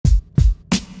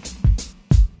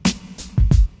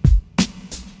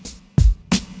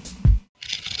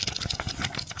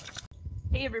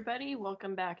Hey everybody,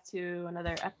 welcome back to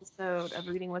another episode of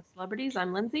Reading with Celebrities.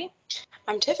 I'm Lindsay.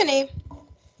 I'm Tiffany.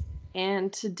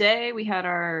 And today we had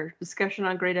our discussion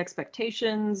on Great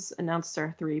Expectations, announced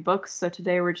our 3 books. So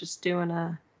today we're just doing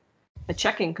a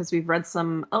checking because we've read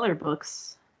some other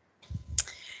books.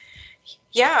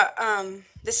 Yeah,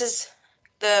 this is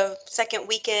the second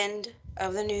weekend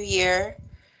of the new year,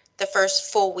 the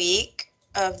first full week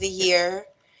of the year.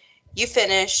 You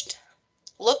finished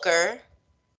Looker.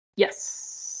 Yes.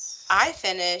 I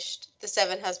finished The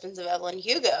Seven Husbands of Evelyn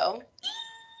Hugo.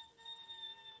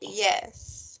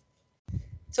 Yes.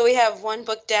 So we have one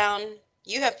book down.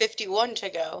 You have 51 to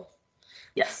go.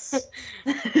 Yes.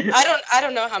 I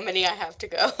don't know how many I have to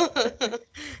go.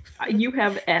 You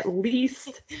have at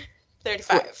least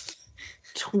 35.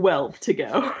 12 to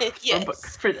go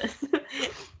Yes. for this.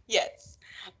 Yes.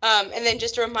 And then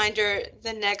just a reminder,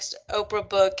 the next Oprah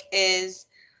book is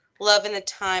Love in the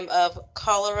Time of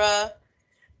Cholera.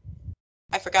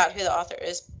 I forgot who the author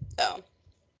is, though.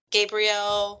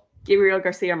 Gabriel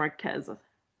Garcia Marquez.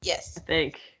 Yes. I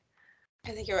think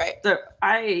you're right. So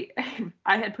I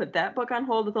had put that book on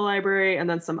hold at the library, and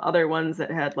then some other ones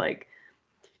that had I'm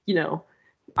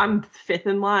 5th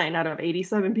in line out of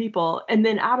 87 people, and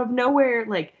then out of nowhere,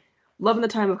 Love in the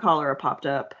Time of Cholera popped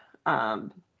up.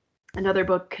 Another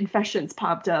book, Confessions,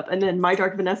 popped up, and then My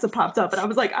Dark Vanessa popped up, and I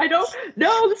was like, I don't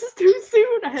know, this is too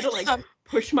soon. I had to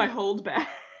push my hold back.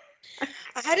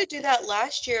 I had to do that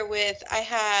last year I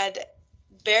had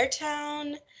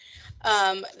Beartown,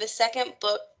 the second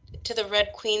book to the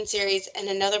Red Queen series, and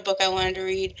another book I wanted to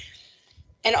read.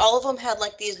 And all of them had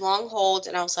these long holds,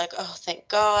 and I was like, oh, thank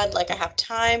God, I have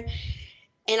time.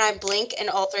 And I blink, and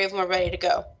all 3 of them are ready to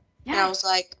go. Yeah. And I was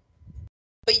like,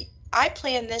 but I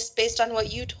planned this based on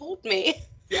what you told me.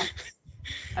 Yeah.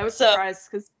 I was surprised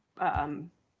because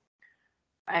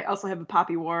I also have a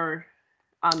Poppy War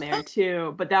on there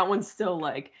too, but that one's still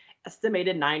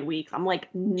estimated 9 weeks. I'm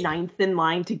 9th in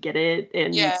line to get it,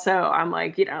 and so I'm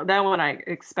that one I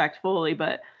expect fully.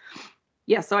 But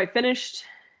yeah, so I finished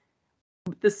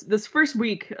this first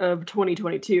week of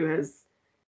 2022 has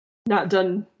not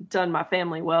done my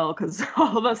family well because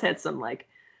all of us had some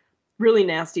really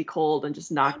nasty cold and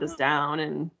just knocked us down,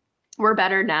 and we're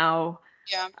better now.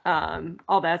 Yeah.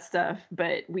 All that stuff,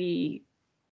 but we,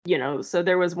 so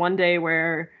there was one day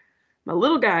where my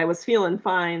little guy was feeling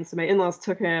fine, so my in-laws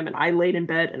took him, and I laid in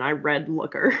bed and I read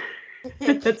Looker.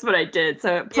 That's what I did.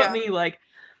 So it put me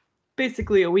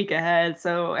basically a week ahead.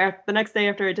 So the next day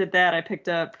after I did that, I picked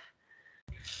up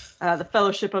The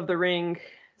Fellowship of the Ring.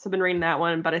 So I've been reading that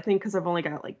one, but I think because I've only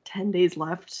got 10 days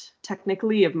left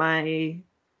technically of my,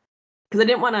 because I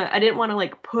didn't want to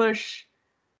push,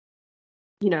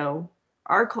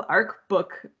 our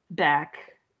book back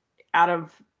out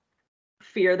of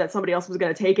fear that somebody else was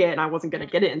going to take it and I wasn't going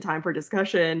to get it in time for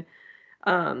discussion.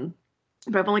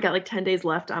 But I've only got 10 days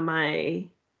left on my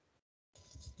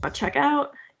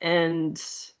checkout, and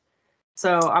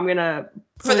so I'm gonna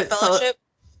put for the Fellowship.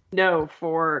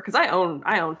 Because I own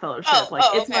Fellowship.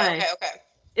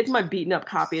 It's my beaten up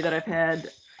copy that I've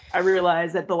had. I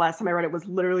realized that the last time I read it was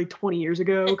literally 20 years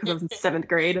ago because I was in 7th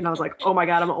grade, and I was like, oh my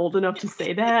God, I'm old enough to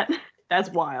say that. That's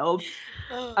wild.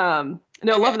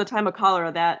 Love in the Time of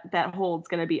Cholera, that hold's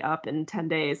going to be up in 10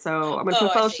 days. So I'm going to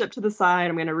put Fellowship to the side.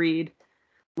 I'm going to read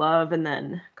Love and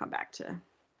then come back to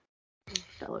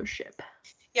Fellowship.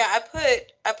 Yeah, I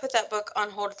put that book on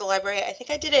hold at the library. I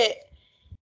think I did it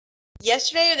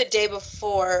yesterday or the day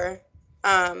before.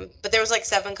 But there was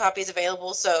 7 copies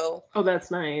available, so. Oh, that's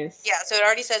nice. Yeah, so it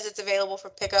already says it's available for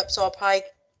pickup, so I'll probably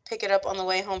pick it up on the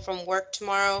way home from work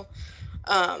tomorrow.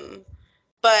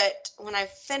 But when I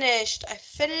finished,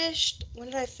 when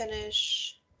did I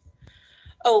finish?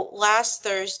 Oh, last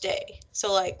Thursday.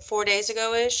 So 4 days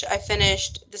ago-ish, I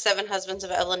finished The Seven Husbands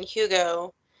of Evelyn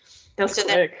Hugo. That's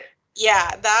quick.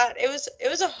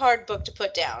 It was a hard book to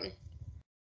put down.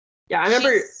 Yeah, I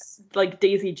remember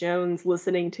Daisy Jones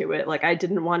listening to it. I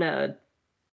didn't want to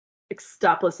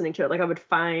stop listening to it. I would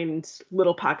find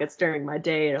little pockets during my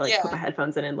day to put my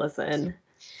headphones in and listen.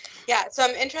 Yeah, so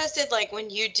I'm interested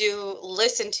when you do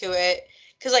listen to it,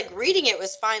 because reading it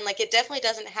was fine. It definitely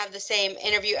doesn't have the same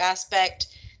interview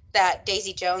aspect that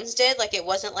Daisy Jones did. It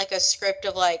wasn't a script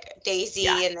of Daisy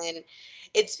and then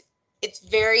it's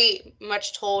very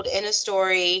much told in a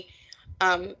story.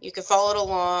 You can follow it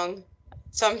along.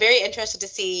 So I'm very interested to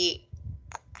see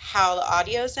how the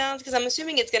audio sounds, because I'm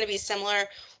assuming it's going to be similar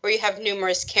where you have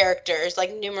numerous characters,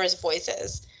 numerous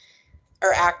voices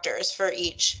or actors for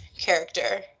each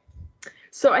character.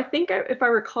 So I think if I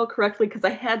recall correctly, because I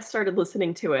had started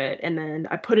listening to it and then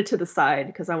I put it to the side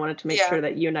because I wanted to make sure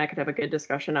that you and I could have a good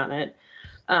discussion on it.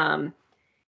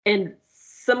 And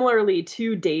similarly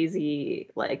to Daisy,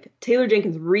 like Taylor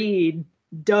Jenkins Reid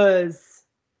does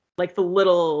like the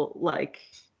little like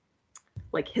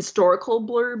historical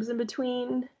blurbs in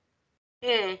between.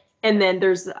 Mm. And then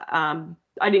there's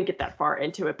I didn't get that far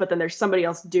into it, but then there's somebody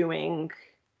else doing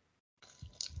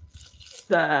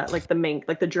the main,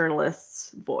 like the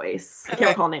journalist's voice. I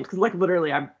can't recall names because like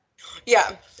literally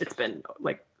it's been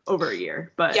like over a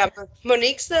year. But yeah,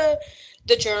 Monique's the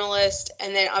journalist,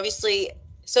 and then obviously,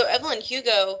 so Evelyn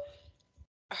Hugo,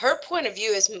 her point of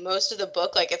view is most of the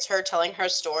book, like it's her telling her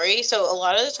story. So a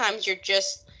lot of the times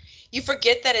you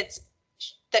forget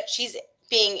that she's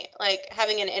being like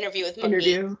having an interview with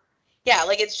Monique. Yeah,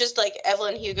 like it's just like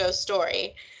Evelyn Hugo's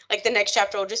story. Like the next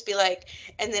chapter will just be like,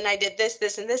 and then I did this,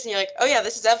 this, and this, and you're like, oh yeah,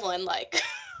 this is Evelyn, like.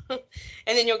 And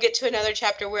then you'll get to another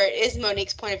chapter where it is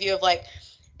Monique's point of view of like,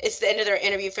 it's the end of their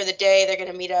interview for the day. They're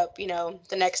gonna meet up,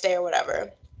 the next day or whatever.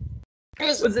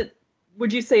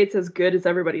 Would you say it's as good as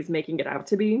everybody's making it out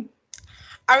to be?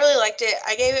 I really liked it.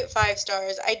 I gave it 5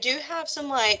 stars. I do have some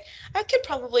like, I could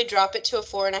probably drop it to a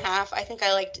 4.5. I think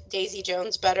I liked Daisy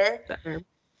Jones better.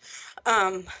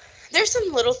 There's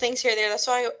some little things here or there. That's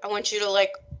why I want you to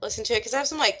like listen to it, because I have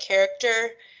some like character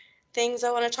things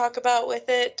I want to talk about with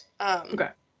it. Okay.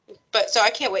 But so I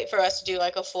can't wait for us to do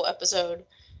like a full episode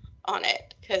on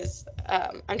it, because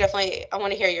I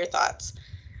want to hear your thoughts.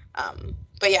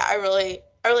 But yeah, I really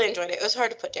enjoyed it. It was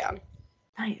hard to put down.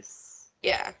 Nice.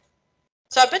 Yeah.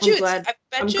 So I bet it's fun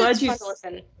to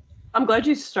listen. I'm glad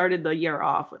you started the year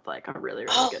off with like a really,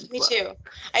 really good book. Me too.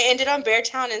 I ended on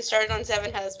Beartown and started on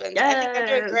Seven Husbands. Yes. I think I'm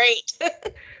doing great.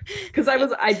 Because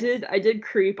I did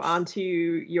creep onto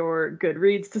your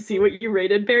Goodreads to see what you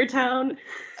rated Beartown.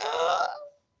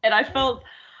 And I felt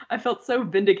so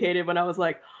vindicated when I was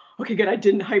like, okay, good, I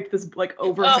didn't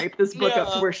overhype this book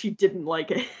up to where she didn't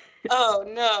like it. Oh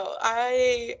no.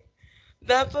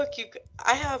 That book,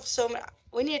 I have so many.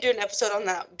 We need to do an episode on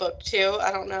that book too.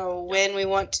 I don't know when we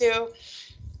want to,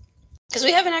 because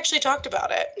we haven't actually talked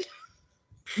about it.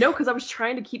 No, because I was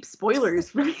trying to keep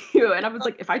spoilers from you, and I was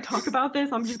like, if I talk about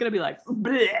this, I'm just gonna be like,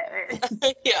 bleh.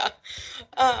 Yeah.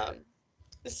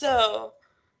 So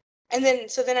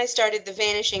then I started The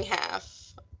Vanishing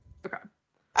Half. Okay.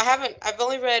 I've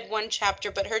only read 1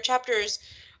 chapter, but her chapters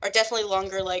are definitely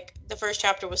longer. Like the first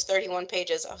chapter was 31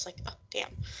 pages. I was like, oh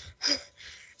damn.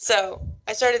 So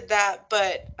I started that,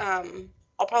 but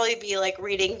I'll probably be like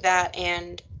reading that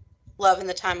and Love in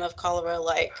the Time of Cholera,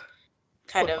 like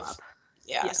kind of,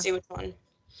 yeah, see which one.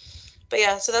 But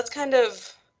yeah, so that's kind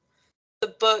of the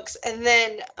books. And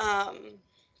then I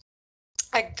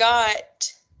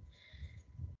got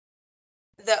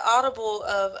the Audible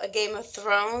of A Game of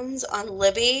Thrones on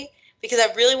Libby, because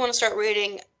I really want to start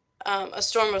reading A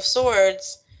Storm of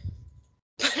Swords,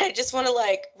 but I just want to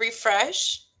like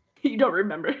refresh. You don't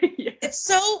remember. Yeah. It's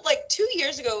so like 2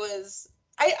 years ago was,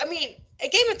 I mean, A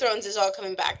Game of Thrones is all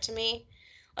coming back to me.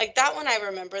 Like that one I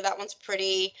remember, that one's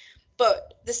pretty,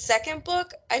 but the second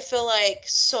book, I feel like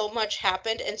so much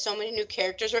happened and so many new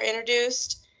characters were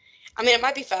introduced. I mean, it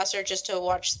might be faster just to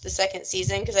watch the second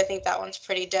season, because I think that one's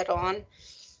pretty dead on.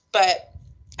 But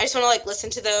I just want to like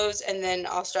listen to those, and then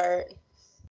I'll start.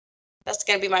 That's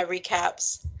gonna be my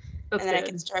recaps, and then I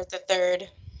can start the third.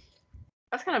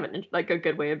 That's kind of a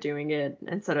good way of doing it,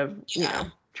 instead of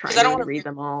trying to read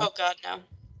them all. Oh God, no.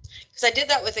 Because I did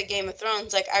that with A Game of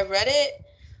Thrones. Like I read it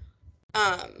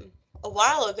a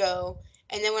while ago,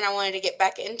 and then when I wanted to get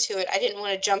back into it, I didn't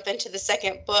want to jump into the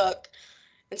second book,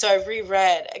 and so I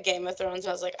reread A Game of Thrones. And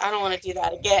I was like, I don't want to do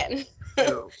that again.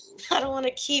 No. I don't want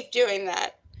to keep doing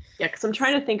that. Yeah, because I'm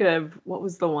trying to think of what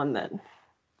was the one that, I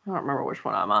don't remember which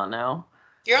one I'm on now.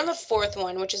 You're on the 4th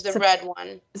one, which is the red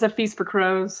one. Is that Feast for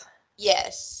Crows?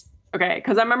 Yes. Okay,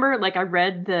 because I remember like I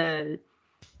read the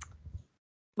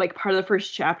like part of the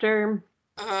first chapter,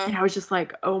 and I was just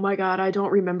like, oh my God, I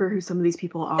don't remember who some of these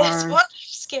people are. That's what I'm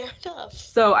scared of.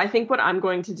 So I think what I'm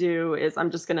going to do is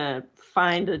I'm just gonna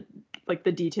find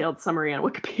the detailed summary on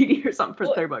Wikipedia or something for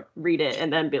the third book, read it,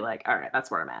 and then be like, all right,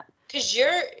 that's where I'm at. Because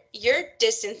your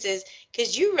distances,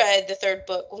 because you read the 3rd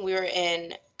book when we were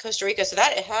in Costa Rica, so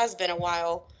that it has been a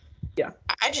while. Yeah.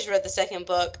 I just read the 2nd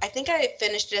book. I think I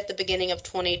finished it at the beginning of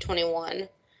 2021.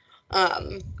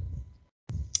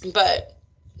 But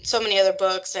so many other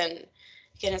books, and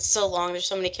again, it's so long. There's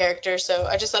so many characters. So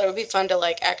I just thought it would be fun to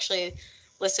like actually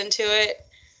listen to it.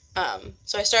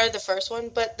 So I started the first one,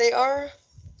 but they are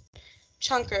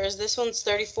chunkers. This one's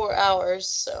 34 hours.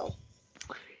 So.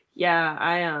 Yeah,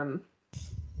 I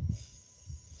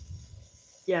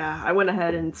went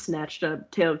ahead and snatched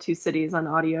up Tale of Two Cities on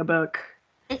audiobook.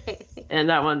 And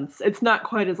that it's not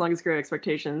quite as long as Great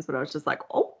Expectations, but I was just like,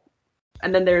 oh.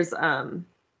 And then there's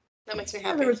That makes me Yeah,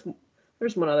 happy.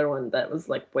 there's one other one that was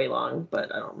like way long,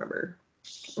 but I don't remember.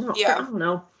 I Yeah. don't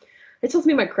know. It tells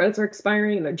me my credits are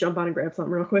expiring, and I jump on and grab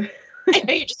something real quick. I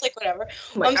know, you're just like, whatever.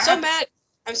 I'm like, I'm so mad.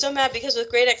 I'm so mad because with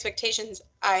Great Expectations,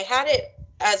 I had it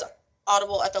as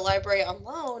Audible at the library on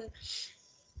loan,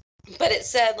 but it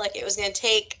said like it was going to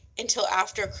take until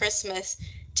after Christmas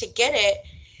to get it.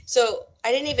 So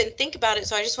I didn't even think about it.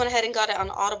 So I just went ahead and got it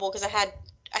on Audible because I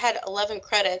had 11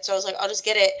 credits. So I was like, I'll just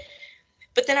get it.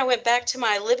 But then I went back to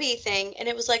my Libby thing, and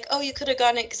it was like, oh, you could have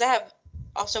gotten it because I have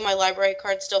also my library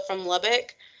card still from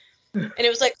Lubbock, and it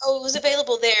was like, oh, it was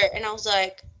available there, and I was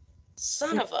like,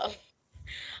 son of a.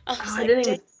 I was I like, didn't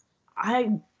dang. even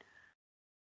I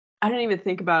I didn't even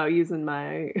think about using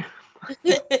my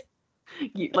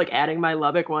like adding my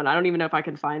Lubbock one. I don't even know if I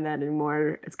can find that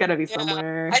anymore. It's got to be Yeah, I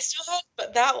somewhere. still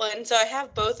have that one, so I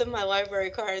have both of my library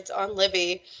cards on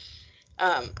Libby.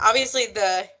 Obviously,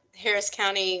 the Harris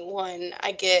County one,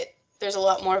 there's a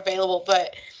lot more available,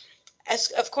 but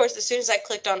of course, as soon as I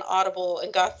clicked on Audible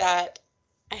and got that,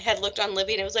 I had looked on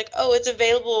Libby and it was like, oh, it's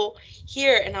available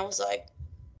here. And I was like,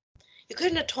 you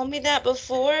couldn't have told me that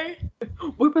before?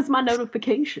 Where was my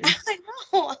notification? I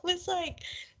know. I was like,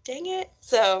 dang it.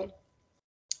 So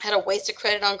I had a wasted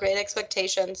credit on Great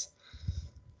Expectations.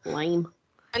 Lame.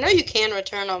 I know you can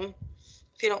return them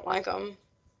if you don't like them.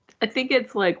 I think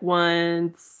it's like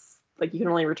once, like you can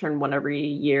only return one every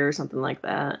year or something like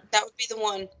that. That would be the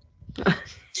one.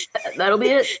 That'll be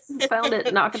it. Found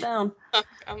it. Knock it down.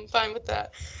 I'm fine with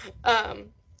that.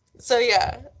 So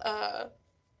yeah,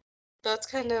 that's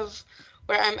kind of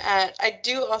where I'm at. I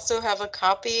do also have a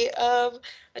copy of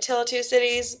A Tale of Two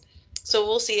Cities, so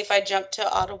we'll see if I jump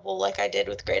to Audible like I did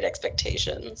with Great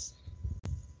Expectations.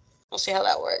 We'll see how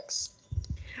that works.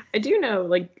 I do know,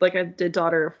 like I did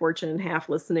Daughter of Fortune, half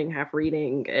listening, half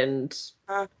reading, and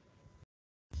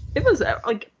it was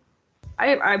like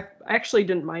I actually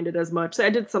didn't mind it as much. So I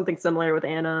did something similar with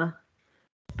Anna,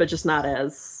 but just not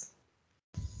as.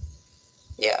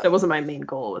 Yeah. That wasn't my main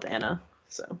goal with Anna.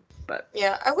 So, but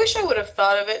yeah, I wish I would have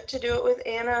thought of it to do it with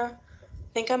Anna.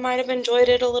 I think I might have enjoyed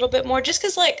it a little bit more, just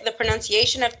because like the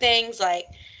pronunciation of things, like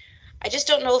I just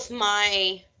don't know if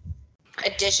my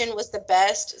edition was the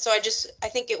best. So I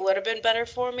think it would have been better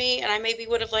for me, and I maybe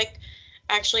would have like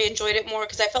actually enjoyed it more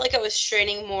because I felt like I was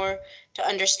straining more to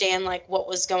understand like what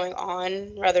was going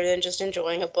on rather than just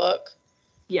enjoying a book.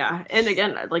 yeah, and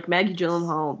again, like Maggie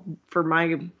Gyllenhaal for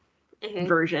my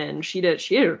version, she did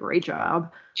a great job.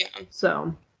 Yeah.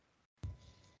 So,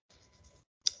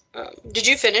 did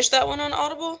you finish that one on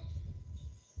Audible?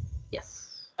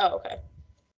 yes. Oh, okay.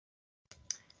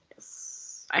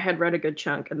 Yes. I had read a good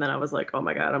chunk, and then I was like, oh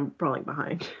my god, I'm falling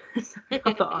behind.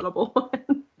 Not the Audible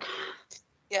one.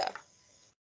 Yeah.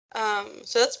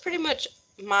 So that's pretty much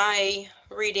my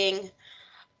reading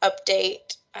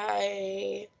update.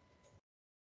 I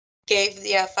gave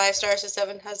 5 stars to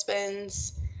Seven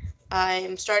Husbands.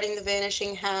 I'm starting The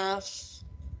Vanishing Half,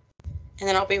 and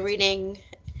then I'll be reading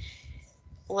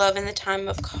Love in the Time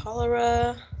of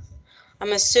Cholera.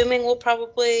 I'm assuming we'll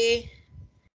probably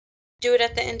do it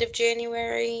at the end of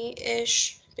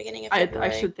January-ish, beginning of February.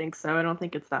 I should think so. I don't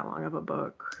think it's that long of a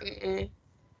book.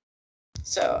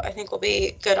 So I think we'll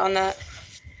be good on that.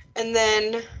 And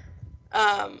then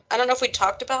I don't know if we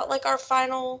talked about like our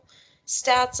final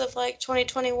stats of like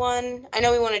 2021. I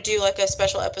know we want to do like a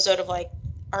special episode of like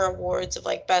our awards of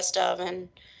like best of and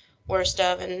worst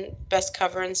of and best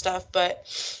cover and stuff,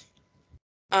 but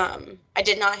I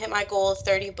did not hit my goal of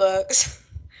 30 books.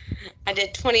 I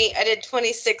did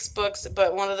 26 books,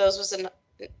 but one of those was a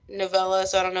novella,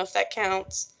 so I don't know if that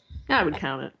counts. Yeah, I would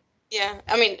count it. Yeah,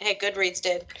 I mean, hey, Goodreads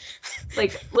did.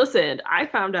 Like, listen, I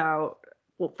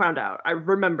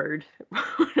remembered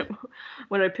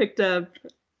when I picked up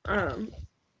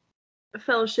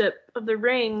Fellowship of the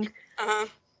Ring,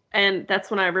 and that's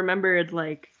when I remembered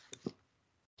like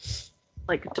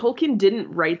Tolkien didn't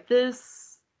write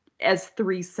this as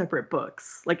 3 separate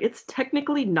books. Like, it's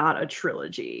technically not a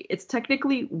trilogy. It's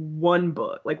technically one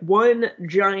book, like one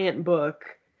giant book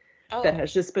that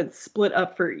has just been split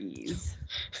up for ease.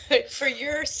 For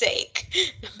your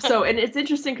sake. So, and it's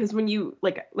interesting because when you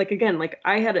like again, like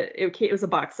I had it was a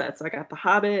box set, so I got The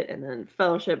Hobbit and then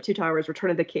Fellowship, Two Towers, Return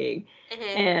of the King,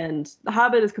 and The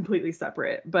Hobbit is completely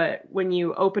separate. But when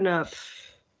you open up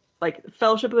like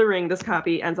Fellowship of the Ring, this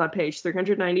copy ends on page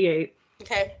 398.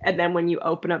 Okay. And then when you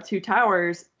open up Two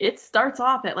Towers, it starts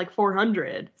off at like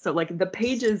 400. So like the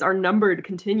pages are numbered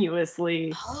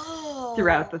continuously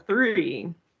throughout the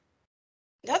 3.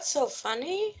 That's so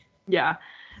funny. Yeah.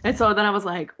 And so then I was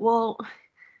like, well,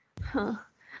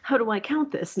 how do I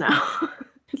count this now?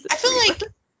 I feel like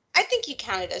I think you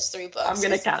count it as 3 books. I'm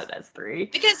gonna count it as 3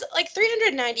 because like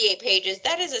 398 pages.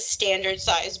 That is a standard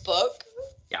size book.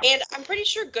 Yeah. And I'm pretty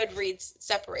sure Goodreads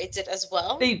separates it as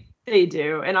well. They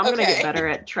do, and I'm gonna get better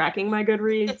at tracking my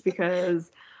Goodreads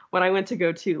because when I went to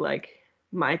go to like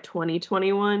my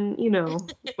 2021, you know,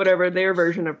 whatever their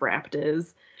version of Wrapped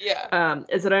is. Yeah.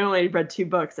 Is that I only read 2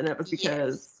 books, and it was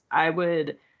because I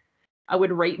would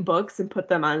rate books and put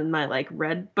them on my like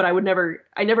read, but I never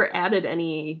added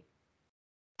any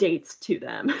dates to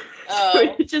them. Oh.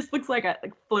 So it just looks like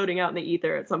floating out in the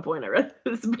ether at some point. I read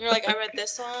this book. You're like, I read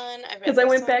this one. Because I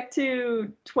went back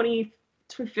to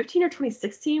 2015 or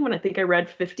 2016 when I think I read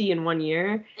 50 in 1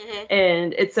 year,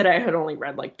 and it said I had only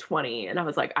read like 20, and I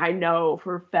was like, I know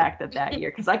for a fact that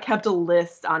year because I kept a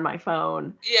list on my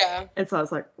phone. Yeah. And so I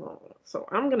was like, well, so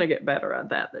I'm gonna get better at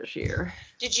that this year.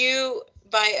 Did you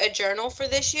buy a journal for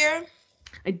this year?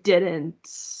 I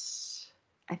didn't.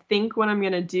 I think what I'm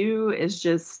gonna do is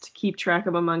just keep track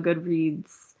of them on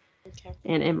Goodreads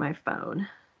and in my phone,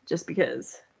 just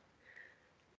because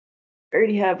I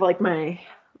already have like my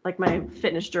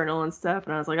fitness journal and stuff,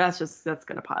 and I was like, that's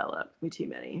gonna pile up. Too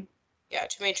many. Yeah,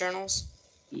 too many journals.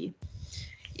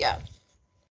 Yeah.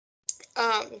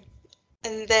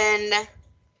 And then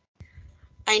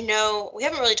I know we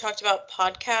haven't really talked about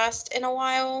podcast in a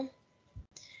while,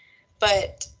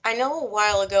 but I know a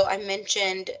while ago I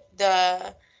mentioned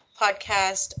the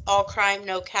podcast All Crime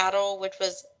No Cattle,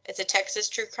 it's a Texas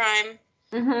true crime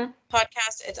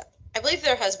podcast. I believe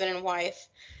they're husband and wife.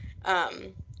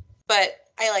 But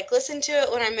I like listened to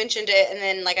it when I mentioned it, and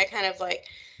then like I kind of like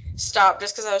stopped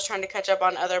just because I was trying to catch up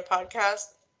on other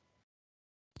podcasts.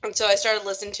 And so I started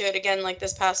listening to it again like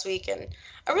this past week, and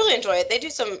I really enjoy it. They do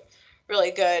some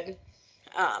really good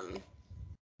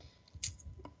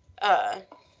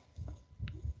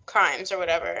crimes or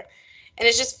whatever. And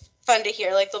it's just fun to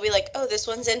hear. Like they'll be like, oh, this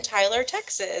one's in Tyler,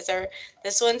 Texas, or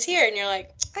this one's here, and you're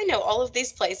like, I know all of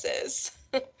these places.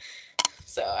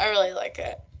 So I really like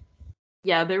it.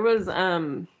 Yeah, there was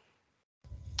not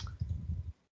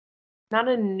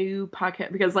a new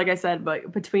podcast because like I said,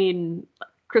 but between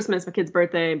Christmas, my kid's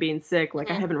birthday, and being sick,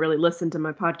 like I haven't really listened to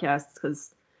my podcasts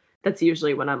because that's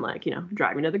usually when I'm like, you know,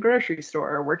 driving to the grocery store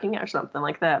or working out or something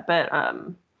like that. But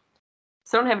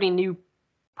so I don't have any new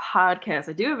podcasts.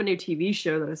 I do have a new TV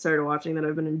show that I started watching that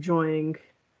I've been enjoying.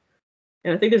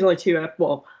 And I think there's only 2.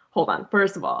 Well, hold on.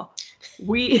 First of all,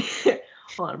 hold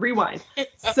on, rewind. Okay.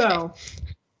 So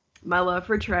my love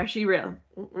for trashy reality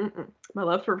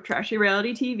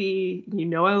TV. You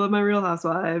know I love my Real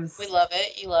Housewives. We love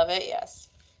it. You love it, yes.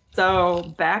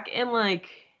 So back in like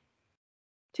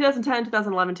 2010,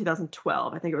 2011,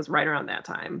 2012, I think it was right around that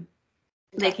time,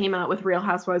 they came out with Real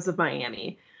Housewives of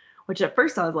Miami, which at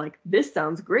first I was like, this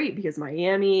sounds great because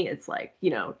Miami, it's like, you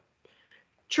know,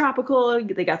 tropical.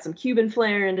 They got some Cuban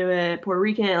flair into it, Puerto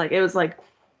Rican. Like it was like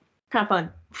kind of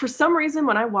fun. For some reason,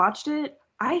 when I watched it,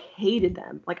 I hated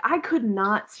them. Like I could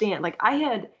not stand. Like I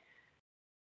had,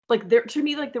 like there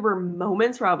were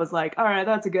moments where I was like, all right,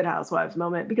 that's a good Housewives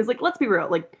moment because like let's be real,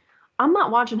 like I'm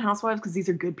not watching Housewives because these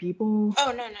are good people.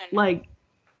 Oh no. Like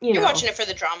you're watching it for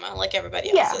the drama, like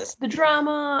everybody else is. The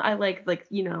drama. I like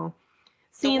you know,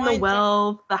 seeing the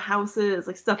wealth, the houses,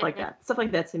 like stuff like that. Stuff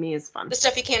like that to me is fun. The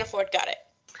stuff you can't afford, got it.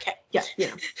 Okay. Yeah, you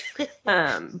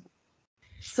know.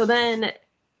 So then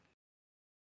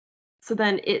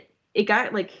it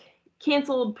got like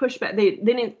canceled, pushed back. They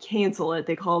didn't cancel it.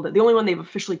 They called it. The only one they've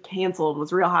officially canceled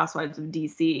was Real Housewives of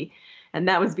DC, and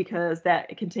that was because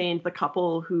it contained the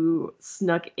couple who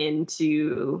snuck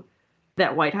into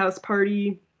that White House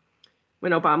party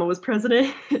when Obama was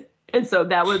president. And so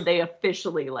that one they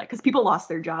officially like, because people lost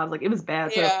their jobs, like it was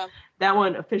bad. So that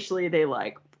one officially they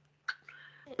like.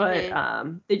 But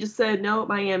they just said, no,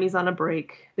 Miami's on a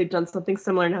break. They've done something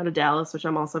similar now to Dallas, which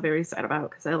I'm also very sad about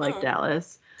because I like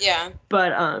Dallas. Yeah.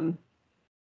 But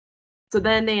so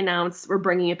then they announced we're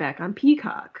bringing it back on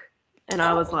Peacock. And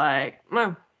I was like,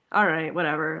 all right,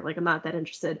 whatever. Like, I'm not that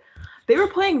interested. They were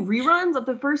playing reruns of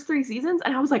the first 3 seasons.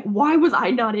 And I was like, why was I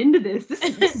not into this?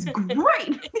 This is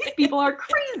great. These people are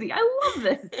crazy. I love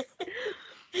this.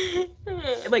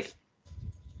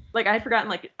 Like I'd forgotten,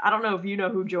 like, I don't know if you know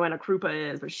who Joanna Krupa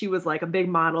is, but she was like a big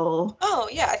model. Oh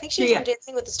yeah, I think she was on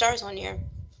Dancing with the Stars one year.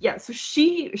 Yeah, so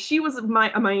she was a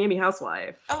Miami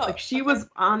housewife. Oh, like she was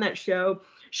on that show.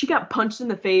 She got punched in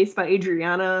the face by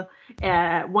Adriana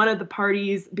at one of the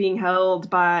parties being held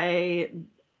by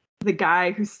the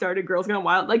guy who started Girls Gone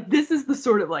Wild. Like this is the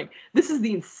sort of like, this is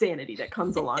the insanity that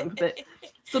comes along with it.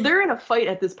 So they're in a fight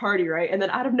at this party, right? And then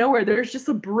out of nowhere, there's just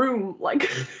a broom like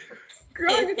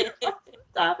growing across the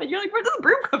top. And you're like, where does this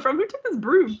broom come from? Who took this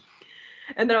broom?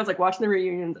 And then I was like watching the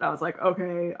reunions, and I was like,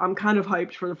 okay, I'm kind of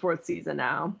hyped for the 4th season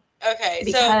now. Okay,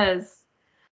 Because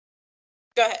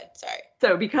go ahead. Sorry.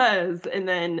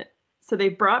 So they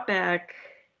brought back,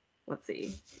 let's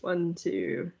see,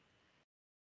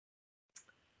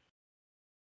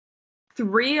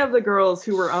 3 of the girls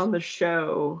who were on the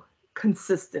show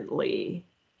consistently,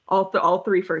 all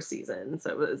 3 first seasons. So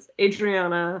it was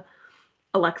Adriana,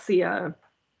 Alexia,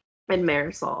 and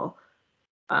Marisol.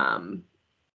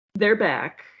 They're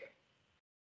back.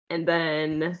 And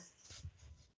then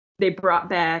they brought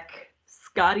back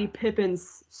Scottie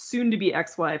Pippen's soon-to-be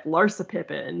ex-wife, Larsa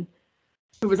Pippen,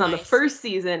 who was on the first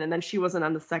season, and then she wasn't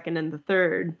on the second and the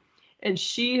third. And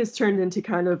she has turned into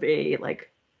kind of a,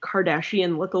 like,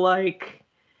 Kardashian lookalike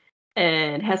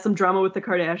and has some drama with the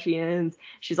Kardashians.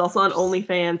 She's also on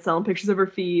OnlyFans selling pictures of her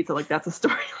feet, so, like, that's a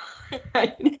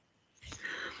storyline.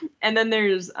 And then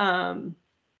there's 2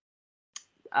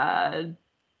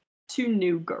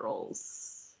 new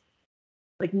girls,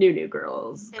 like new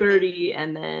girls, Gertie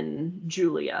and then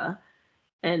Julia.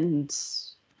 And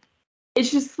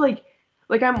it's just like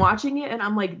I'm watching it and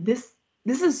I'm like, this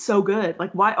is so good.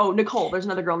 Like, why? Oh, Nicole. There's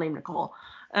another girl named Nicole.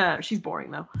 She's boring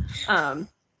though. And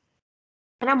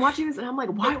I'm watching this and I'm like,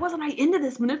 why wasn't I into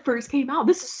this when it first came out?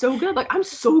 This is so good. Like, I'm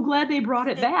so glad they brought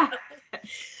it back.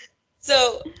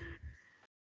 So,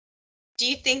 do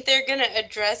you think they're gonna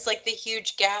address like the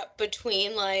huge gap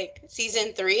between like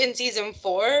season 3 and season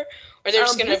 4, or they're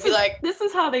just gonna be like, this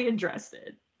is how they addressed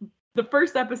it. The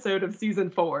first episode of season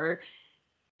 4,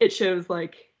 it shows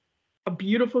like a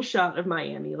beautiful shot of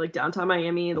Miami, like downtown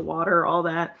Miami, the water, all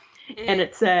that. And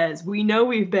it says, we know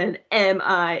we've been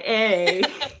MIA.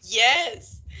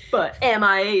 Yes. But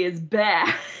MIA is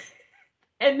back.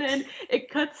 And then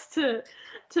it cuts to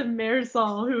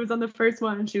Marisol, who was on the first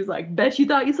one, and she was like, bet you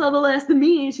thought you saw the last of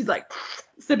me. And she's like,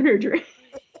 sipping her drink.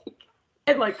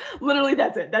 And like, literally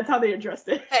that's it. That's how they addressed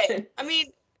it. Hey, I mean,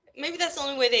 maybe that's the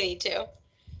only way they need to.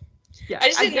 Yeah, I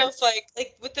just didn't know if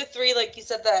like with the 3, like you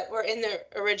said, that were in the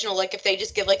original, like if they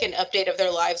just give like an update of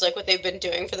their lives, like what they've been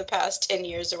doing for the past 10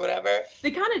 years or whatever.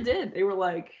 They kind of did. They were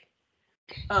like,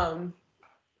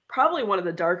 probably one of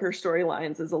the darker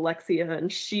storylines is Alexia,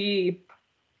 and she,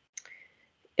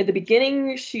 at the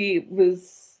beginning, she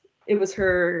was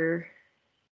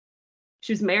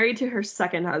married to her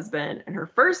second husband, and her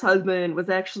first husband was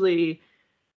actually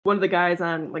one of the guys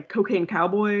on like Cocaine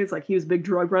Cowboys. Like, he was a big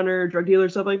drug runner, drug dealer,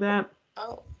 stuff like that.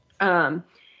 Oh. I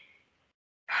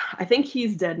think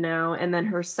he's dead now. And then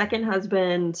her second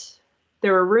husband,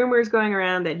 there were rumors going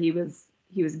around that he was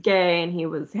gay and he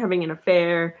was having an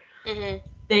affair. Mm-hmm.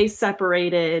 They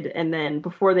separated, and then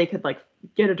before they could like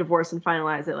get a divorce and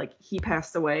finalize it, like he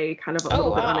passed away kind of a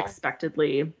little bit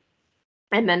unexpectedly.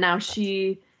 And then now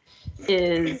she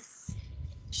is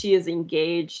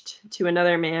engaged to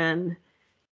another man,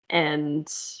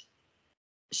 and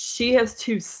she has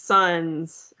 2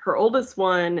 sons. Her oldest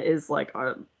one is like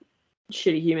a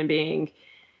shitty human being,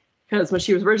 because when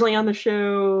she was originally on the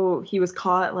show, he was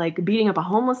caught like beating up a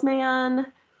homeless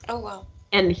man. Oh, wow.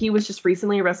 And he was just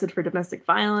recently arrested for domestic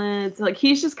violence. Like,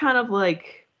 he's just kind of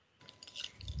like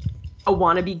a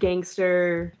wannabe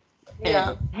gangster.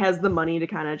 And has the money to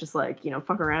kind of just like, you know,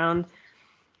 fuck around.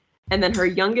 And then her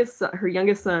youngest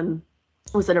son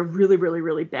was in a really, really,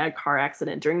 really bad car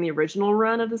accident during the original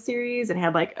run of the series and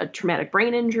had like a traumatic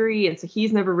brain injury. And so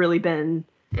he's never really been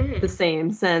the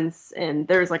same since. And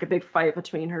there's like a big fight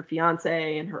between her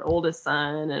fiance and her oldest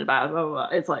son and blah, blah, blah.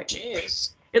 It's like,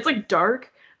 jeez. It's like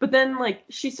dark. But then, like,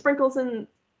 she sprinkles in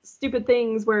stupid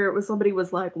things where somebody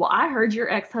was like, well, I heard your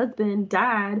ex-husband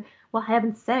died while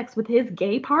having sex with his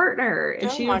gay partner.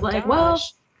 And she was like, well,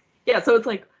 yeah, so it's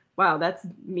like, wow, that's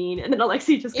mean. And then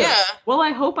Alexia just goes, well, I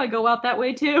hope I go out that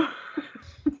way too.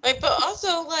 Like, but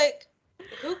also, like,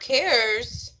 who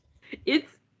cares?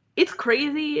 It's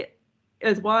crazy,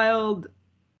 as wild.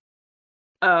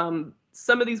 Some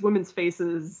of these women's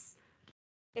faces,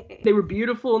 they were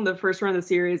beautiful in the first run of the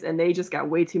series, and they just got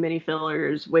way too many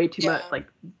fillers, way too much, like,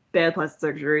 bad plastic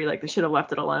surgery. Like, they should have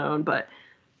left it alone. But,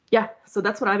 yeah, so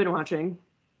that's what I've been watching.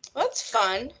 Well, that's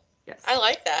fun. Yes. I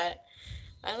like that.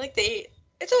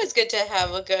 It's always good to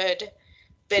have a good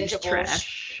bingeable,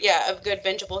 a good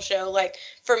bingeable show. Like,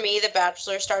 for me, The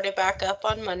Bachelor started back up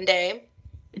on Monday.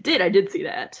 It did. I did see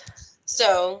that.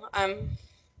 So, I'm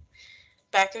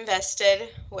back invested,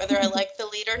 whether I like the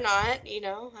lead or not. You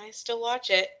know, I still watch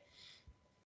it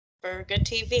for good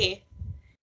TV.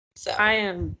 So I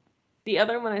am. The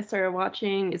other one I started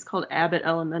watching is called Abbott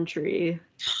Elementary.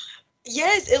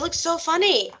 Yes, it looks so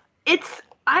funny. It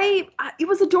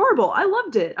was adorable. I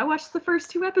loved it. I watched the first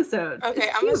 2 episodes. Okay,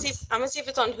 I'm gonna see if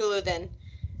it's on Hulu then.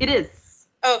 It is.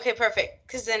 Oh, okay, perfect.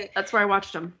 Because then, That's where I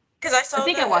watched them. because I I saw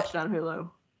think I watched it on Hulu.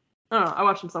 I don't know. I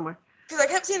watched them somewhere. because I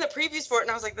kept seeing the previews for it,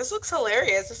 and I was like, this looks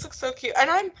hilarious. This looks so cute.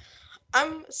 And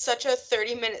I'm such a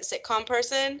 30-minute sitcom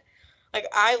person. Like,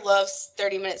 I love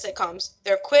 30-minute sitcoms.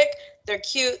 They're quick, they're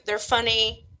cute, they're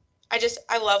funny.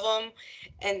 I love them.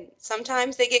 And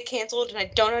sometimes they get canceled, and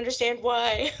I don't understand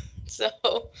why. So,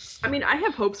 I mean, I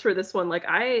have hopes for this one. Like,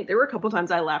 there were a couple times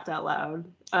I laughed out loud.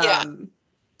 yeah.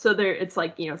 So it's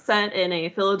like, set in a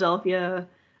Philadelphia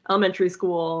elementary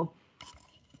school.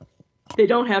 They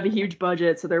don't have a huge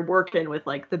budget, so they're working with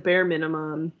like the bare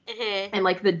minimum. Mm-hmm. And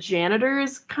like the janitor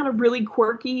is kind of really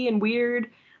quirky and weird.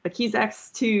 Like he's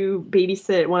asked to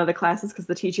babysit one of the classes because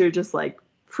the teacher just like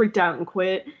freaked out and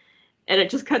quit. And it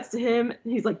just cuts to him.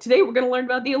 He's like, today we're going to learn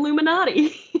about the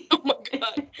Illuminati. Oh my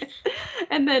God.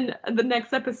 And then the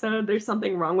next episode, there's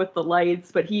something wrong with the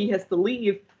lights, but he has to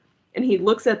leave. And he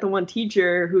looks at the one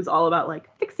teacher who's all about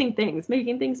like fixing things,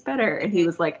 making things better. And he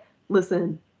was like,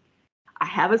 listen, I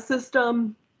have a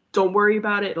system. Don't worry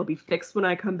about it. It'll be fixed when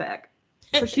I come back.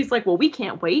 So she's like, well, we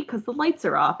can't wait because the lights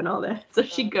are off and all that. So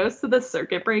she goes to the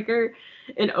circuit breaker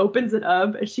and opens it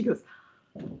up. And she goes,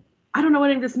 I don't know what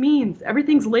any of this means.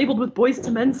 Everything's labeled with Boyz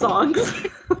II Men songs.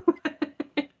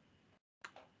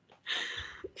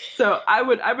 So I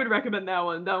would recommend that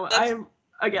one. Though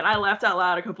I laughed out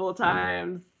loud a couple of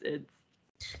times.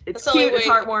 It's cute, it's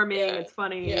heartwarming, it's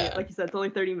funny. Yeah. Like you said, it's only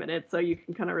 30 minutes, so you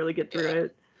can kind of really get through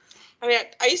it. I mean,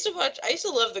 I used to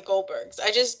love the Goldbergs. I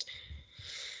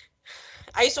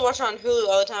used to watch it on Hulu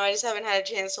all the time. I just haven't had a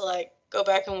chance to like go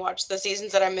back and watch the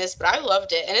seasons that I missed, but I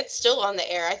loved it, and it's still on the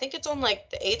air. I think it's on like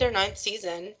the 8th or 9th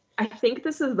season. I think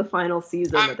this is the final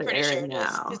season that they're airing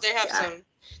now. Because they have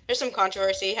there's some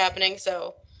controversy happening.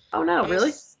 So. Oh no!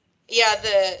 Really? Yeah,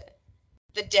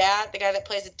 the dad, the guy that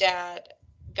plays the dad,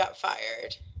 got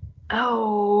fired.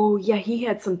 Oh yeah, he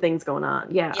had some things going on.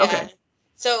 Yeah. Okay.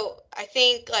 So I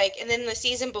think like, and then the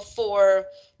season before,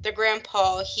 the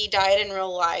grandpa, he died in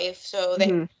real life. So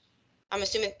I'm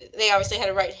assuming they obviously had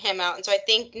to write him out. And so I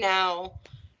think now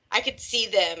I could see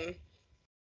them.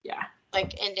 Yeah.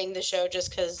 Like ending the show just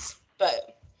because,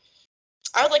 but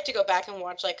I would like to go back and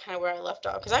watch like kind of where I left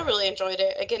off because I really enjoyed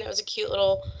it. Again, it was a cute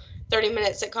little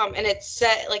 30-minute sitcom, and it's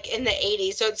set like in the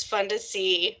 80s, so it's fun to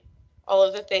see all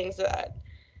of the things that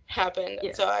happened.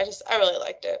 Yeah. So I really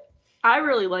liked it. I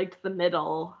really liked the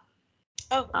middle.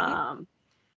 Oh.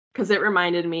 Because it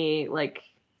reminded me, like,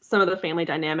 some of the family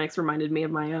dynamics reminded me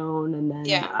of my own, and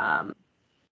then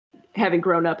having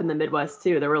grown up in the Midwest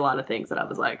too, there were a lot of things that I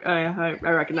was like, oh yeah,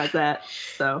 I recognize that.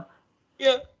 So.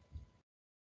 Yeah.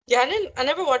 Yeah, I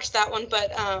never watched that one,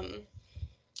 but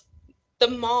the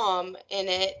mom in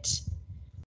it.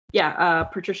 Yeah,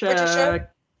 Patricia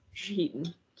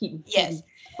Heaton. Yes.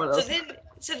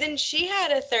 So then she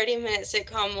had a 30-minute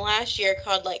sitcom last year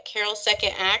called like Carol's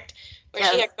Second Act, where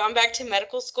she had gone back to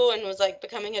medical school and was like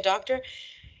becoming a doctor.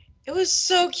 It was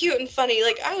so cute and funny.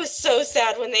 Like I was so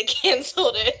sad when they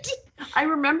canceled it. I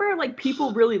remember like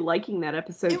people really liking that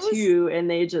episode too, and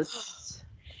they just.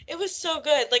 It was so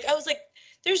good. Like I was like,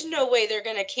 there's no way they're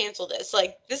gonna cancel this.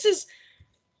 Like this is,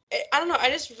 I don't know. I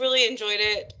just really enjoyed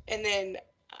it, and then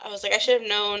I was like, I should have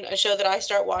known a show that I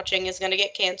start watching is gonna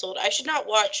get canceled. I should not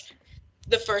watch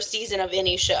the first season of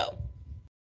any show.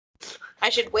 I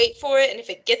should wait for it, and if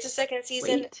it gets a second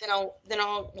season, then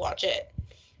I'll watch it.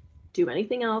 Do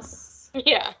anything else?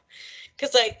 Yeah,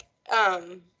 because like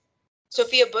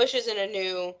Sophia Bush is in a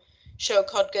new show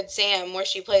called Good Sam, where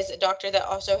she plays a doctor that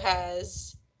also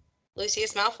has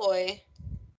Lucius Malfoy.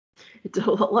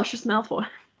 Luscious Malfoy.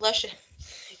 Luscious.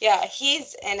 Yeah,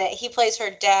 he's in it. He plays her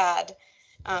dad,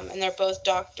 and they're both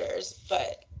doctors.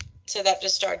 But so that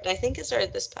just started. I think it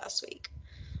started this past week.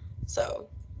 So,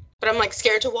 but I'm like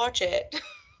scared to watch it.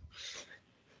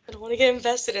 I don't want to get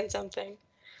invested in something.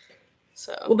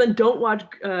 So. Well, then don't watch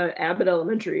Abbott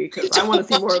Elementary because I want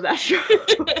to see more of that show.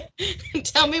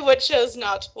 Tell me what shows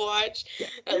not to watch. Yeah.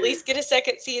 At least get a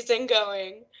second season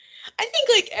going. I think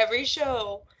like every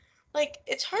show, like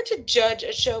it's hard to judge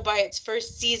a show by its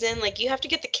first season. Like you have to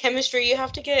get the chemistry. You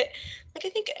have to get like I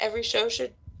think every show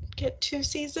should get 2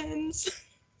 seasons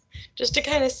just to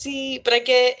kind of see. But I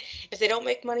get if they don't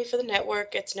make money for the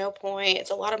network, it's no point.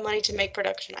 It's a lot of money to make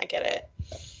production. I get it.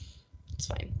 It's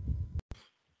fine.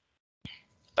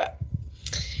 But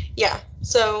yeah,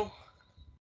 so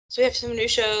we have some new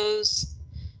shows,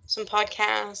 some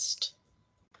podcasts.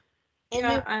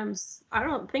 Yeah, I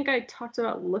don't think I talked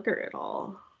about Looker at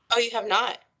all. Oh, you have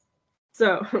not?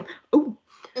 So,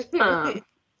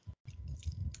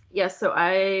 yeah, so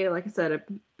like I said,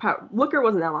 Looker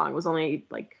wasn't that long. It was only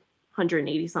like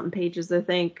 180 something pages, I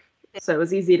think. So it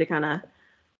was easy to kind of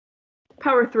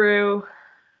power through.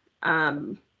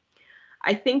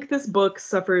 I think this book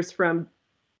suffers from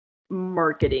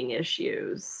marketing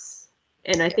issues.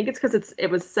 And I think it's because it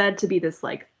was said to be this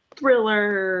like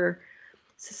thriller,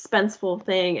 suspenseful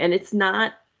thing, and it's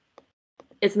not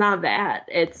that.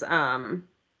 It's I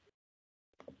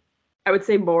would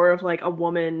say more of like a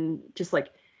woman just like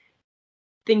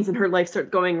things in her life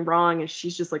start going wrong and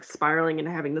she's just like spiraling and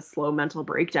having this slow mental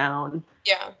breakdown.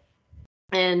 Yeah.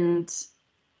 And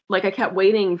like I kept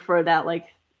waiting for that like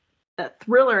that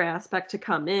thriller aspect to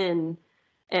come in,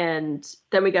 and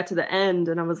then we got to the end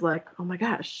and I was like, oh my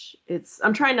gosh,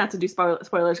 I'm trying not to do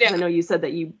spoilers because I know you said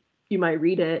that you might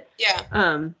read it.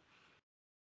 Yeah.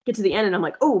 Get to the end and I'm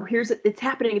like, oh, it's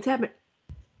happening.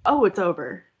 Oh, it's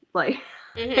over. Like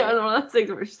one of those things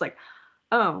where it's just like,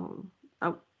 oh,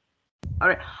 all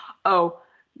right. Oh,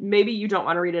 maybe you don't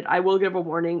want to read it. I will give a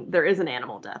warning. There is an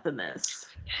animal death in this.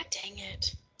 God dang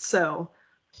it. So,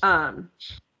 yeah.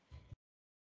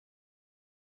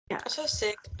 I'm so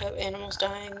sick of animals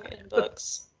dying in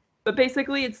books. But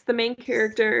basically, it's the main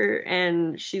character,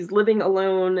 and she's living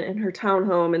alone in her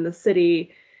townhome in the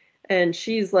city, and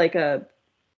she's like an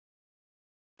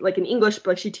English,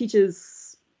 like she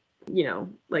teaches,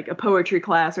 like a poetry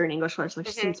class or an English class. Like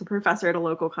she's a professor at a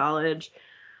local college.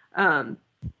 And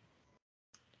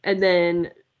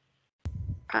then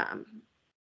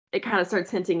it kind of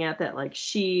starts hinting at that, like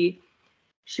she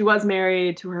was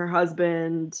married to her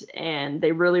husband and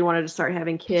they really wanted to start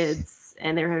having kids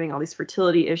and they were having all these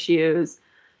fertility issues.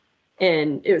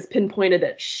 And it was pinpointed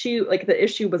that the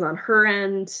issue was on her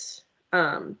end.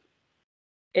 And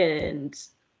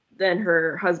then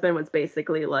her husband was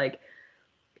basically like,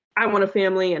 I want a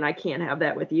family and I can't have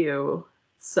that with you.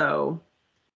 So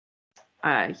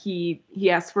he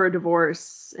asked for a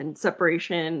divorce and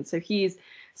separation. So he's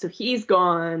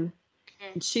gone.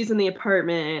 And she's in the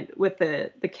apartment with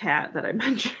the cat that I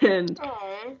mentioned.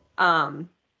 Aww.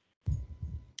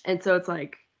 And so it's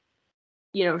like,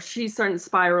 she's starting to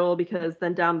spiral because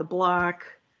then down the block,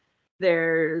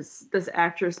 there's this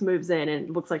actress moves in and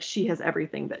it looks like she has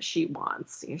everything that she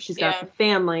wants. She's got the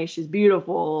family, she's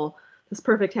beautiful, this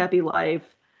perfect happy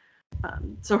life.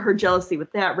 So her jealousy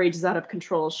with that rages out of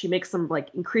control. She makes some like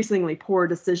increasingly poor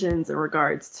decisions in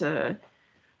regards to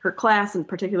her class and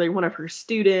particularly one of her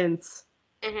students.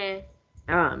 And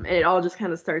it all just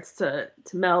kind of starts to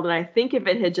meld. And I think if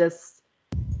it had just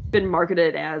been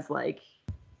marketed as like,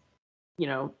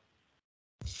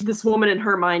 this woman in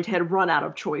her mind had run out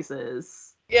of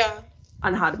choices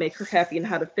on how to make her happy and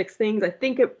how to fix things, I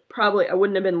think I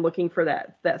wouldn't have been looking for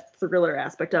that thriller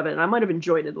aspect of it. And I might have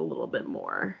enjoyed it a little bit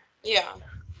more. Yeah.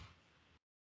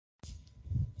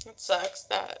 It sucks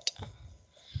that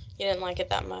you didn't like it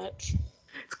that much.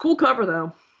 It's a cool cover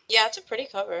though. Yeah, it's a pretty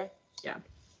cover. Yeah.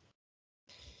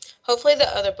 Hopefully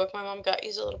the other book my mom got you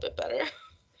is a little bit better.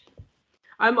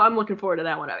 I'm looking forward to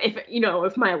that one.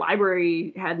 If my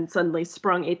library hadn't suddenly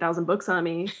sprung 8,000 books on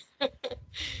me,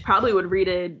 probably would read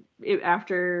it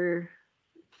after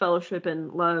Fellowship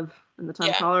and Love and the Time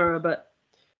of Cholera, but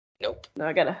nope. No,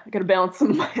 I gotta balance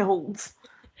some of my holds.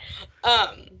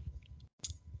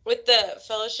 With the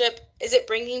Fellowship, is it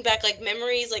bringing back like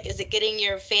memories? Like, is it getting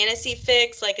your fantasy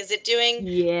fix? Like, is it doing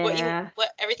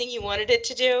what everything you wanted it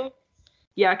to do?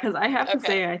 Yeah, because I have to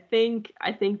say, I think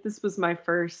this was my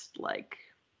first like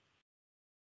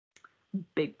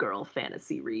big girl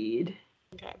fantasy read.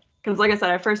 Okay. Because like I said,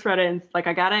 I first read it and like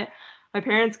I got it. My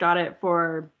parents got it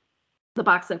for the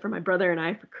box set for my brother and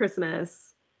I for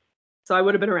Christmas. So I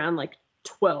would have been around like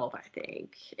 12, I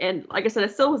think. And like I said, I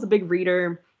still was a big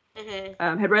reader.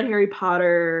 Had read Harry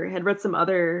Potter, had read some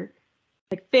other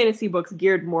like fantasy books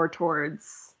geared more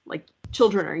towards like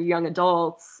children or young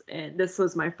adults. And this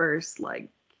was my first like,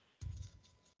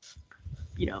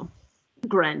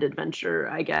 grand adventure,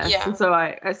 I guess. Yeah. And so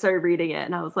I started reading it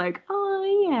and I was like,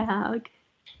 oh yeah.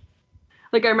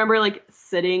 Like I remember like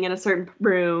sitting in a certain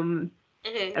room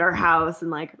at our house and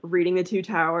like reading The Two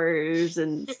Towers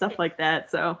and stuff like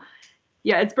that. So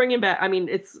yeah, it's bringing back, I mean,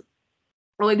 it's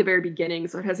really the very beginning,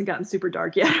 so it hasn't gotten super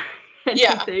dark yet or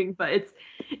anything, but it's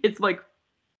like,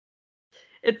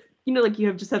 it's, like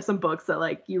you just have some books that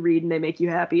like you read and they make you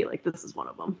happy. Like this is one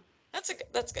of them. That's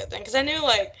good then, because I knew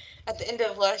like at the end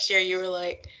of last year you were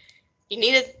like you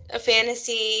needed a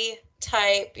fantasy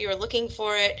type, you were looking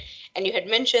for it, and you had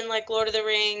mentioned like Lord of the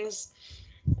Rings,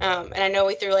 and I know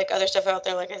we threw like other stuff out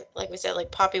there like we said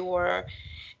like Poppy War,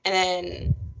 and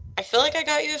then I feel like I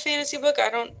got you a fantasy book.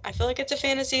 I feel like it's a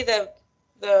fantasy. The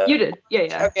you did,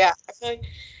 yeah. Okay, yeah. I feel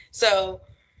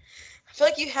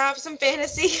like you have some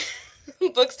fantasy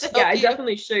books to help you. Yeah, I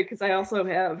definitely should, because I also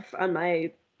have on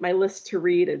my list to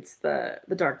read, it's the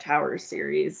Dark Tower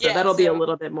series. So that'll be a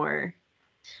little bit more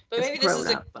But It's maybe this grown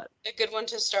is up, but a good one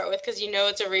to start with because you know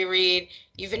it's a reread.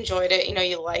 You've enjoyed it. You know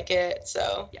you like it.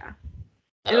 So yeah.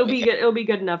 that'll It'll be good. good. It'll be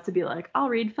good enough to be like, I'll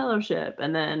read Fellowship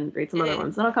and then read some other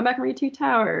ones. Then I'll come back and read Two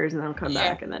Towers, and then I'll come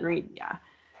back and then read, yeah.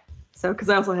 So, because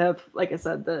I also have, like I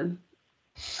said, the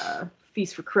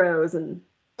Feast for Crows and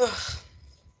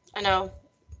I know.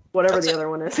 whatever the other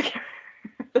one is.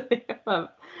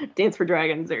 Dance for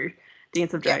Dragons or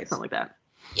Dance of Dragons, something like that.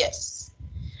 Yes.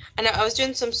 I know. I was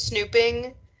doing some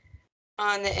snooping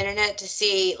on the internet to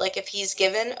see like if he's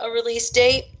given a release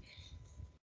date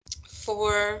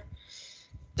for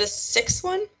the 6th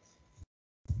one.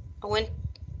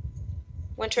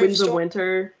 Winter Winds of Storm.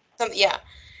 Winter. Yeah.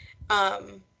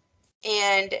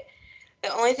 And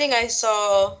the only thing I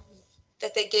saw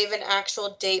that they gave an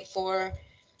actual date for,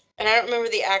 and I don't remember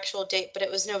the actual date, but it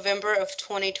was November of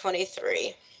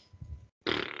 2023.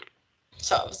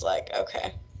 So I was like,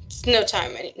 okay, it's no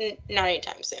time, not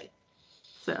anytime soon.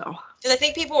 So. Because I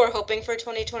think people were hoping for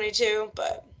 2022,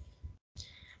 but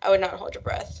I would not hold your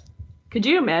breath. Could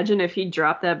you imagine if he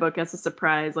dropped that book as a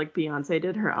surprise, like Beyonce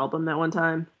did her album that one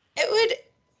time? It would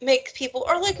make people,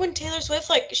 or like when Taylor Swift,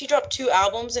 like she dropped 2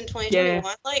 albums in 2021.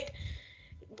 Yeah. Like,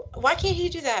 why can't he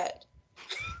do that?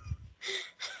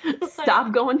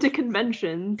 Stop going to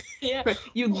conventions. Yeah.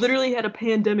 You literally had a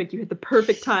pandemic. You had the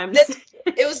perfect time.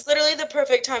 It was literally the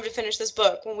perfect time to finish this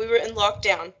book when we were in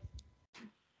lockdown.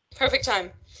 Perfect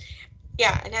time.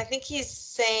 Yeah, and I think he's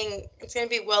saying it's going to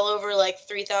be well over like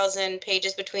 3,000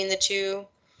 pages between the 2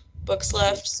 books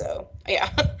left. So,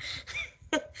 yeah.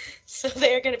 So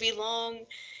they're going to be long.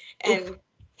 And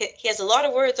he has a lot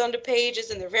of words on the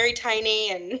pages, and they're very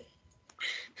tiny. And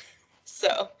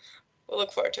so we'll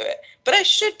look forward to it. But I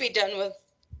should be done with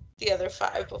the other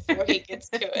 5 before he gets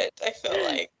to it, I feel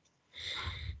like.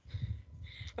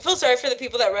 I feel sorry for the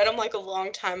people that read them like a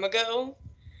long time ago.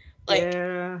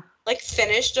 Like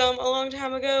finished them a long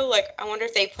time ago. Like, I wonder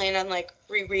if they plan on like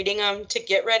rereading them to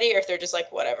get ready, or if they're just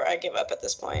like, whatever, I give up at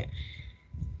this point.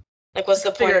 Like, what's the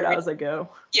point? Figure it out as I go.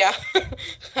 Yeah,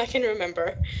 I can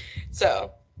remember.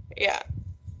 So, yeah,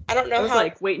 I don't know. I was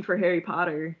like waiting for Harry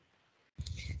Potter.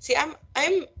 See,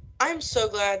 I'm so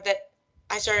glad that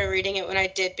I started reading it when I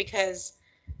did, because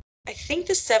I think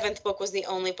the 7th book was the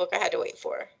only book I had to wait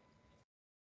for.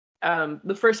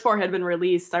 The first 4 had been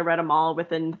released. I read them all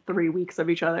within 3 weeks of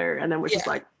each other, and then was just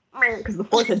like, because the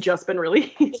 4th had just been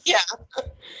released.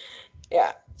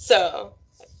 Yeah. So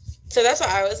that's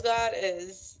why I was glad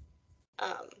is,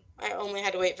 I only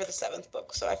had to wait for the 7th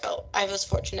book, so I felt I was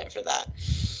fortunate for that.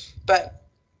 But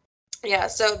yeah,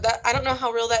 so that, I don't know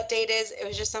how real that date is. It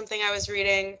was just something I was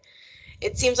reading.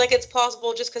 It seems like it's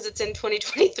plausible just because it's in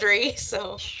 2023,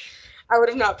 so I would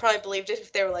have not probably believed it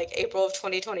if they were like April of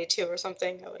 2022 or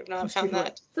something. I would have not found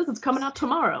that. This is coming out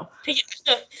tomorrow. Yeah.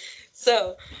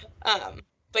 So,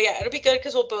 but yeah, it'll be good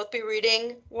because we'll both be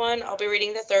reading one. I'll be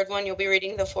reading the 3rd one. You'll be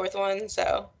reading the 4th one.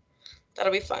 So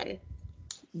that'll be fun.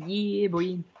 Yeah,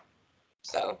 boy.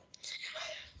 So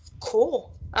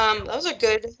cool. That was a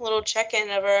good little check-in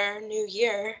of our new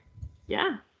year.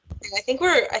 Yeah. And I think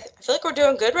I feel like we're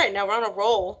doing good right now. We're on a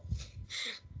roll.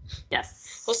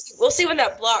 Yes. We'll see when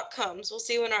that block comes. We'll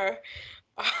see when our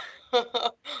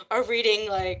reading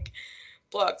like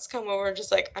blocks come over and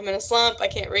just like, I'm in a slump. I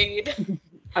can't read.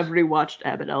 I've rewatched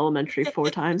Abbott Elementary 4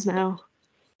 times now.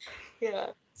 Yeah.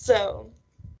 So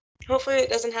hopefully it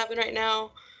doesn't happen right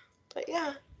now. But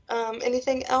yeah.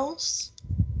 Anything else?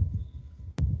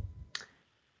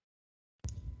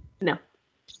 No.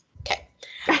 Okay.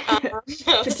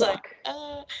 I was like,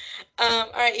 all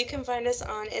right, you can find us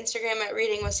on Instagram at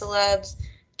Reading with Celebs,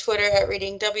 Twitter at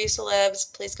Reading W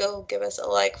Celebs. Please go give us a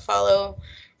like, follow,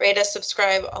 rate us,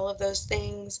 subscribe, all of those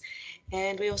things.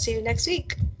 And we will see you next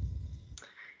week.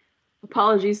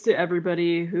 Apologies to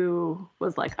everybody who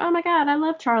was like, oh my God, I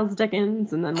love Charles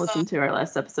Dickens, and then listened to our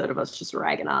last episode of us just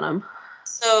ragging on him.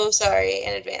 So sorry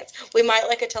in advance. We might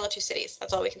like A Tale of Two Cities.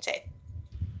 That's all we can say.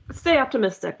 Stay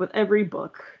optimistic with every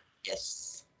book.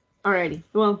 Yes. Alrighty.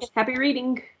 Well, happy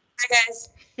reading. Bye, guys.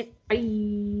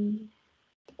 Bye.